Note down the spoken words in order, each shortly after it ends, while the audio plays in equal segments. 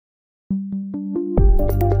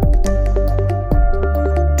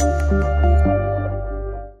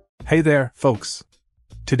Hey there, folks.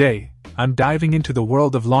 Today, I'm diving into the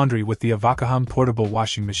world of laundry with the Avocahom portable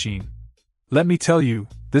washing machine. Let me tell you,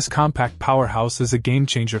 this compact powerhouse is a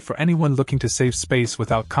game-changer for anyone looking to save space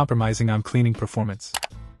without compromising on cleaning performance.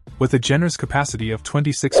 With a generous capacity of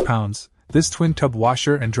 26 pounds, this twin-tub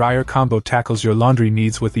washer and dryer combo tackles your laundry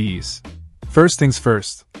needs with ease. First things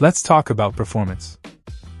first, let's talk about performance.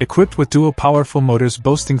 Equipped with dual powerful motors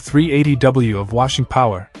boasting 380W of washing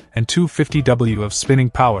power and 250W of spinning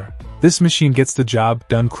power, this machine gets the job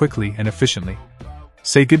done quickly and efficiently.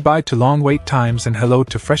 Say goodbye to long wait times and hello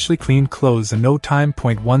to freshly cleaned clothes in no time.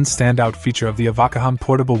 One standout feature of the Avocahom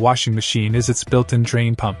portable washing machine is its built-in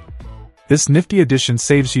drain pump. This nifty addition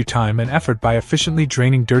saves you time and effort by efficiently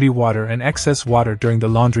draining dirty water and excess water during the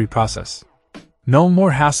laundry process. No more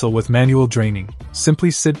hassle with manual draining. Simply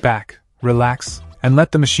sit back, relax, and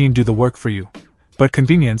let the machine do the work for you. But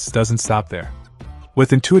convenience doesn't stop there.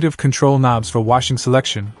 With intuitive control knobs for washing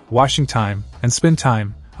selection, washing time, and spin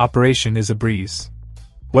time, operation is a breeze.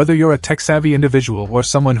 Whether you're a tech-savvy individual or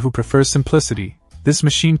someone who prefers simplicity, this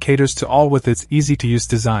machine caters to all with its easy-to-use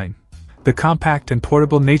design. The compact and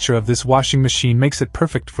portable nature of this washing machine makes it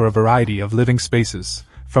perfect for a variety of living spaces,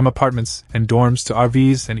 from apartments and dorms to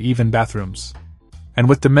RVs and even bathrooms. And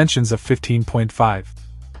with dimensions of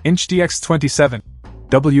 15.5-inch dx27,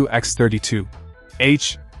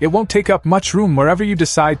 wx32h, it won't take up much room wherever you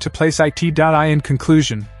decide to place it. In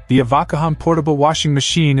conclusion, the Avocahom portable washing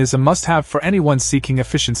machine is a must-have for anyone seeking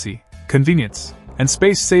efficiency, convenience, and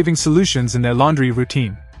space-saving solutions in their laundry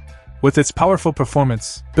routine. With its powerful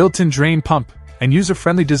performance, built-in drain pump, and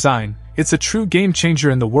user-friendly design, it's a true game-changer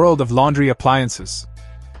in the world of laundry appliances.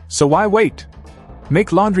 So why wait?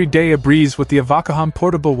 Make laundry day a breeze with the Avocahom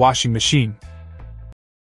portable washing machine.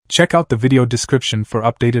 Check out the video description for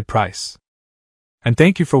updated price. And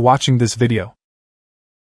thank you for watching this video.